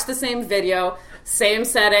 watch the same video, same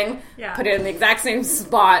setting, put it in the exact same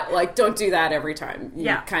spot, like, don't do that every time.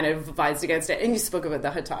 You kind of advised against it, and you spoke about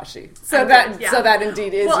the Hitachi. So that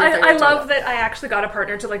indeed is your favorite I love that I actually got a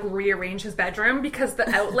partner to, like, rearrange his bedroom because the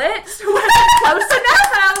outlet was close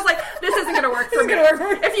enough, and I was like, this isn't going to work for me.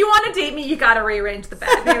 If you want to date me, you got to rearrange the bed.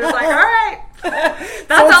 And he was like, all right.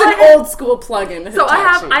 That's so it's an old school plug-in. So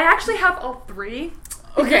I actually have all three.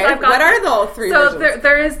 Okay, what are the three versions? So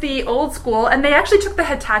there is the old school, and they actually took the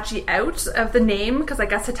Hitachi out of the name because I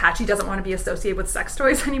guess Hitachi doesn't want to be associated with sex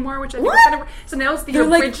toys anymore, which I think is kind of... So now it's the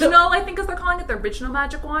original, I think as they're calling it, the original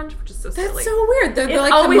Magic Wand, which is so silly. That's so weird. They're it's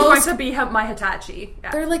like always going to be my Hitachi.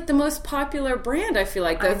 Yeah. They're like the most popular brand, I feel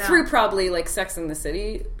like. They're through probably like Sex and the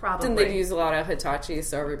City. Probably. Didn't they use a lot of Hitachi,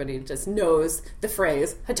 so everybody just knows the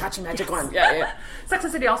phrase Hitachi Magic Wand. Yeah. Sex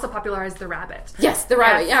and the City also popularized the rabbit. Yes, the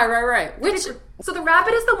rabbit. Yeah, right. So the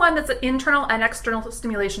rabbit is the one that's an internal and external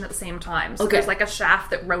stimulation at the same time. So there's like a shaft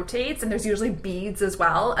that rotates, and there's usually beads as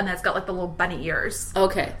well, and that's got like the little bunny ears.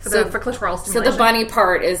 Okay. For clitoral stimulation. So the bunny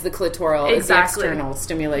part is the clitoral, is the external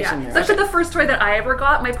stimulation. It's actually the first toy that I ever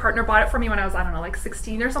got. My partner bought it for me when I was, like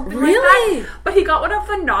 16 or something like that. But he got one of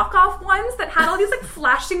the knockoff ones that had all these like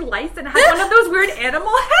flashing lights and had one of those weird animal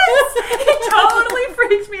heads. He totally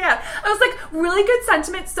freaked me out. I was like, really good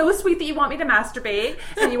sentiment, so sweet that you want me to masturbate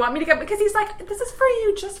and you want me to get, because he's like, this is for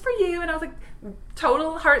you, just for you. And I was like,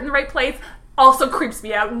 total heart in the right place. Also creeps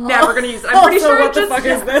me out. Never gonna use it. I'm pretty sure what the fuck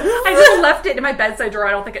is this? I just left it in my bedside drawer.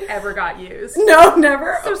 I don't think it ever got used. No,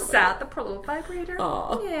 never. So sad. The poor little vibrator.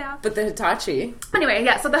 Aww. Yeah. But the Hitachi. Anyway,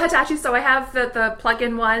 yeah. So the Hitachi. So I have the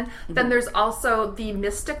plug-in one. Mm-hmm. Then there's also the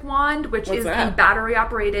Mystic wand, which is the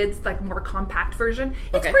battery-operated, like more compact version.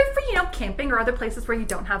 It's great for camping or other places where you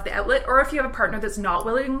don't have the outlet, or if you have a partner that's not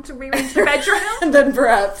willing to rearrange their bedroom. then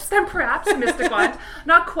perhaps the Mystic wand.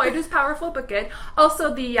 Not quite as powerful, but good.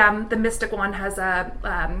 Also, the Mystic wand has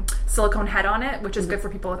a silicone head on it, which is good for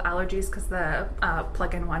people with allergies because the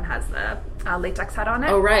plug-in one has the latex head on it.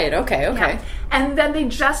 Oh, right. Okay. Yeah. And then they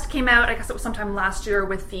just came out, I guess it was sometime last year,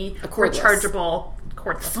 with the rechargeable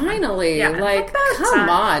cordless. Finally. Yeah, like, come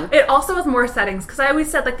on. It also has more settings, because I always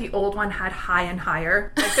said, like, the old one had high and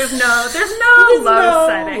higher. Like, there's no low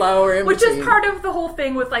setting. Lower in which between. is part of the whole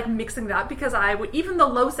thing with, like, mixing that, because even the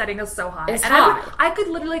low setting is so high. It's and high. I could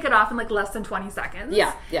literally get off in, like, less than 20 seconds.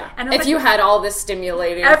 Yeah. And if you had all this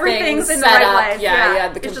stimulating everything's things in set the right up, place. you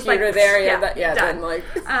had the computer there, done. then like...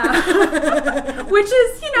 which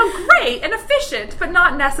is, great and efficient, but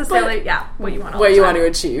not necessarily, what you want to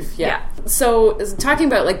achieve, So, talking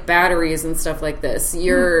about, like, batteries and stuff like this,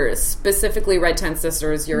 you're specifically Red Tent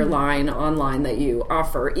Sisters, your line online that you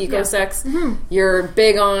offer, EcoSex, you're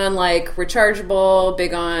big on, like, rechargeable,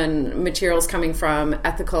 big on materials coming from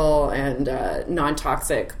ethical and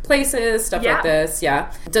non-toxic places, stuff like this,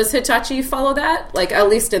 Does Hitachi follow that? Like, at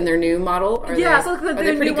least in their new model? So the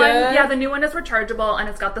new one, the new one is rechargeable, and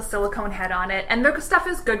it's got the silicone head on it, and their stuff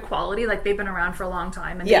is good quality, like, they've been around for a long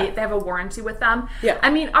time, and they have a warranty with them. I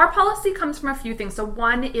mean, our policy comes from a few things. So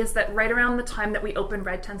one is that right around the time that we opened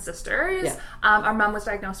Red Tent Sisters, our mom was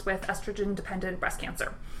diagnosed with estrogen-dependent breast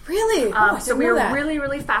cancer. Really? So we were really,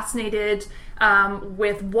 really fascinated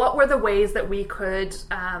with what were the ways that we could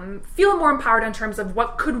feel more empowered in terms of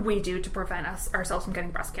what could we do to prevent ourselves from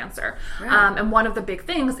getting breast cancer. Right. And one of the big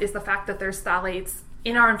things is the fact that there's phthalates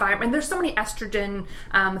in our environment. There's so many estrogen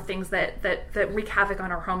things that wreak havoc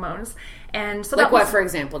on our hormones. And so like what, for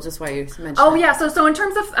example, just why you mentioned so in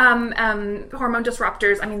terms of hormone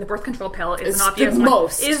disruptors, I mean, the birth control pill is an obvious one.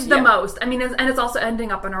 The most. I mean, and it's also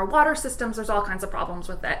ending up in our water systems. There's all kinds of problems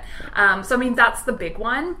with it. So I mean, that's the big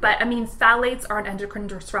one. But I mean, phthalates are an endocrine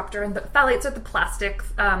disruptor, and the phthalates are the plastic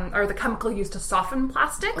or the chemical used to soften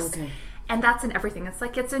plastics. Okay. And that's in everything. It's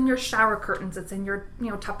like it's in your shower curtains, it's in your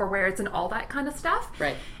Tupperware, it's in all that kind of stuff.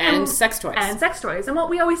 Right. And sex toys. And what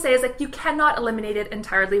we always say is, like, you cannot eliminate it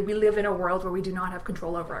entirely. We live in a world where we do not have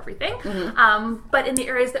control over everything. Mm-hmm. But in the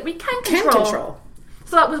areas that we can control.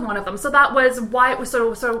 So that was one of them. So that was why it was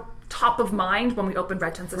so top of mind when we opened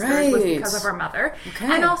Red Tent Sisters, was because of our mother. Okay.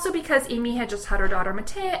 And also because Amy had just had her daughter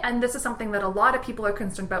Mattea, and this is something that a lot of people are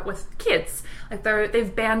concerned about with kids. Like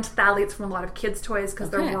they've banned phthalates from a lot of kids' toys because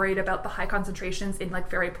they're worried about the high concentrations in, like,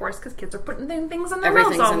 very porous, because kids are putting things in their mouth.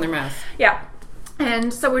 Everything's in their mouth. Yeah.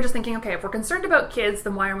 And so we're just thinking, okay, if we're concerned about kids,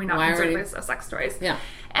 then why are we not concerned with sex toys? Yeah.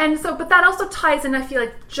 And so, but that also ties in, I feel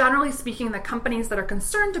like, generally speaking, the companies that are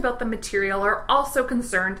concerned about the material are also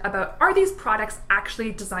concerned about, are these products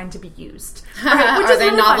actually designed to be used? Right? Which are they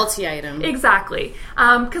really novelty items? Exactly.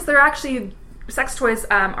 Because they're actually... Sex toys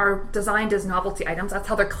are designed as novelty items. That's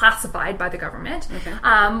how they're classified by the government,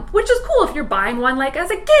 which is cool if you're buying one, like, as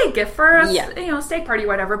a gay gift for a steak party or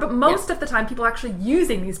whatever. But most of the time, people are actually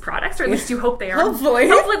using these products, or at least you hope they are. Hopefully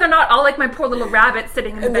they're not all like my poor little rabbit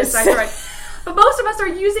sitting in the bedside. Right. But most of us are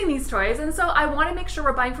using these toys, and so I want to make sure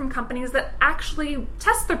we're buying from companies that actually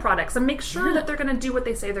test their products and make sure that they're going to do what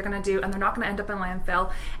they say they're going to do, and they're not going to end up in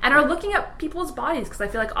landfill, and are looking at people's bodies, because I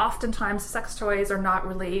feel like oftentimes sex toys are not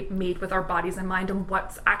really made with our bodies in mind and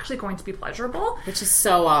what's actually going to be pleasurable. Which is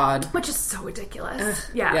so odd. Which is so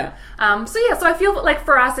ridiculous. So I feel like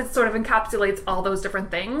for us it sort of encapsulates all those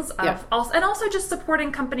different things, and also just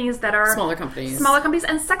supporting companies that are smaller companies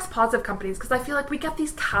and sex positive companies, because I feel like we get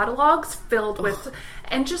these catalogs filled with,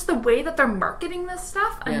 and just the way that they're marketing this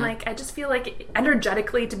stuff, and like, I just feel like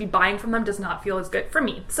energetically to be buying from them does not feel as good for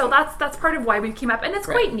me. So that's part of why we came up, and it's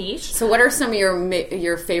quite niche. So what are some of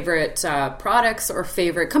your favorite products or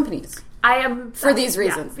favorite companies? I am for these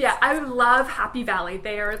reasons. Yeah, I love Happy Valley.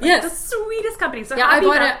 They are the sweetest company. So I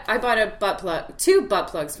bought a butt plug, 2 butt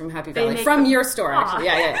plugs from Happy Valley from your store. Actually,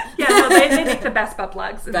 they make the best butt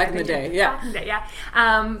plugs back in the day.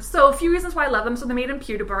 So a few reasons why I love them. So they're made in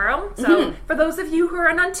Peterborough. So for those of you who are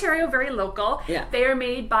in Ontario, very local, they are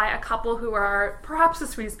made by a couple who are perhaps the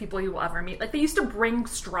sweetest people you will ever meet. Like, they used to bring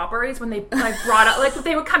strawberries when they brought out, like,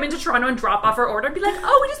 they would come into Toronto and drop off our order and be like,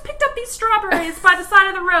 oh, we just picked up these strawberries by the side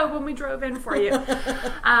of the road when we drove in for you.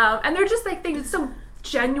 And they're just like, they're so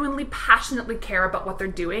genuinely, passionately care about what they're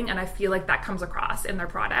doing, and I feel like that comes across in their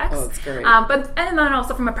products. Oh, it's great. And then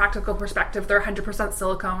also from a practical perspective, they're 100%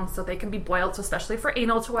 silicone, so they can be boiled, so especially for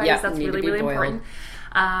anal toys, that's really, really important.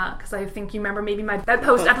 Because I think you remember maybe my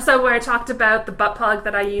bedpost episode where I talked about the butt plug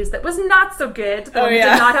that I used that was not so good. The one did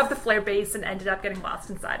not have the flare base and ended up getting lost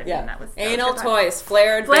inside of me. And that was anal toys,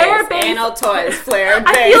 flared base. Anal toys, flared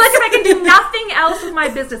base. I feel like if I can do nothing else with my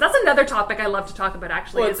business, that's another topic I love to talk about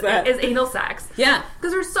actually. Is anal sex. Yeah.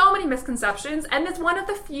 Because there's so many misconceptions, and it's one of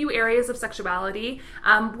the few areas of sexuality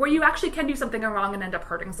where you actually can do something wrong and end up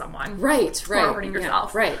hurting someone. Right. Or hurting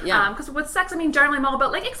yourself. Yeah. Because with sex, I mean, generally I'm all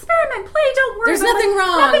about like experiment, play, don't worry. There's nothing wrong.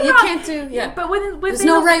 You can't do. But with there's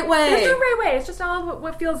no right way. There's no right way. It's just all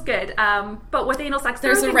what feels good. But with anal sex,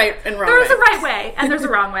 there's a right and wrong. There's a right way and there's a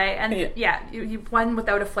wrong way. And you one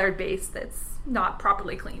without a flared base that's not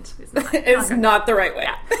properly cleaned. It's not the right way.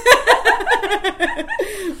 Yeah.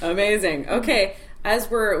 Amazing. Okay.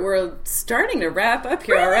 As we're starting to wrap up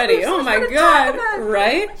here already. Oh my God.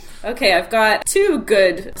 Right? Okay, I've got 2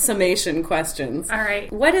 good summation questions. All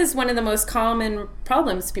right. What is one of the most common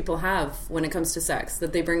problems people have when it comes to sex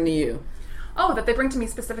that they bring to you? Oh, that they bring to me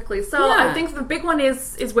specifically. So I think the big one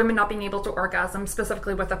is women not being able to orgasm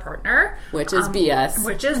specifically with a partner. Which is BS.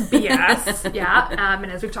 Which is BS, yeah.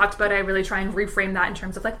 And as we've talked about, I really try and reframe that in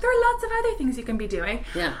terms of like, there are lots of other things you can be doing.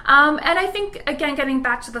 Yeah. And I think, again, getting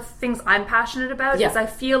back to the things I'm passionate about is I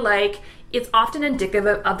feel like it's often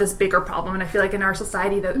indicative of this bigger problem. And I feel like in our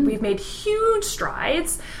society that we've made huge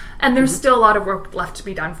strides, and there's still a lot of work left to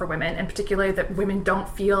be done for women, and particularly that women don't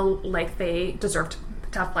feel like they deserve to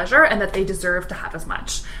have pleasure and that they deserve to have as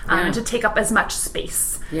much and to take up as much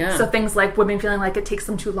space. Yeah. So things like women feeling like it takes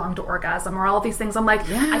them too long to orgasm or all these things. I'm like,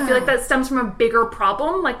 I feel like that stems from a bigger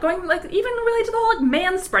problem, like going like even related to the whole like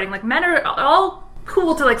man spreading. Like men are all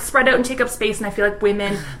cool to like spread out and take up space, and I feel like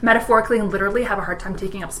women metaphorically and literally have a hard time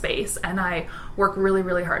taking up space, and I work really,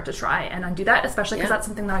 really hard to try and undo that, especially because that's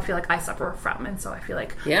something that I feel like I suffer from, and so I feel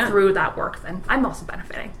like through that work then I'm also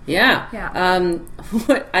benefiting. I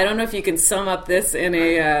don't know if you can sum up this in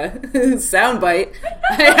a soundbite.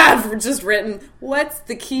 I have just written, what's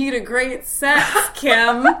the key to great sex,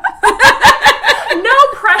 Kim? No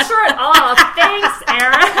pressure at all. Thanks,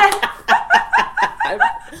 Erin.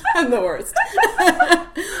 I'm the worst.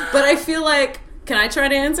 But I feel like, can I try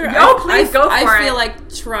to answer? No, please go for it. I feel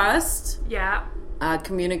like trust. Yeah.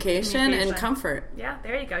 Communication and comfort. Yeah,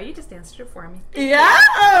 there you go. You just answered it for me. Yeah?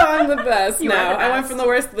 Oh, I'm the best now. The best. I went from the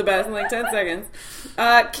worst to the best in like 10 seconds.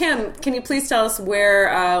 Kim, can you please tell us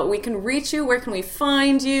where we can reach you? Where can we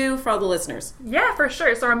find you for all the listeners? Yeah, for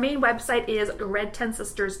sure. So our main website is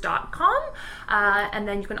red10sisters.com. And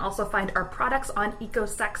then you can also find our products on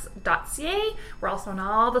ecosex.ca. We're also on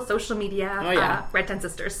all the social media, Red 10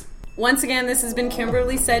 Sisters. Once again, this has been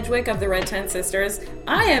Kimberly Sedgwick of the Red 10 Sisters.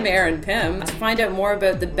 I am Erin Pym. To find out more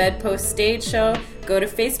about the Bedpost Stage Show, go to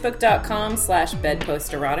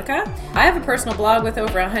facebook.com/bedposterotica. I have a personal blog with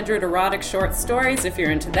over 100 erotic short stories. If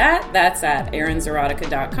you're into that, that's at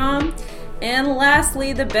erinserotica.com. And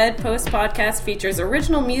lastly, the Bedpost podcast features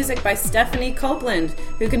original music by Stephanie Copeland,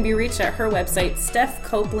 who can be reached at her website,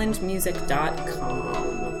 stephcopelandmusic.com.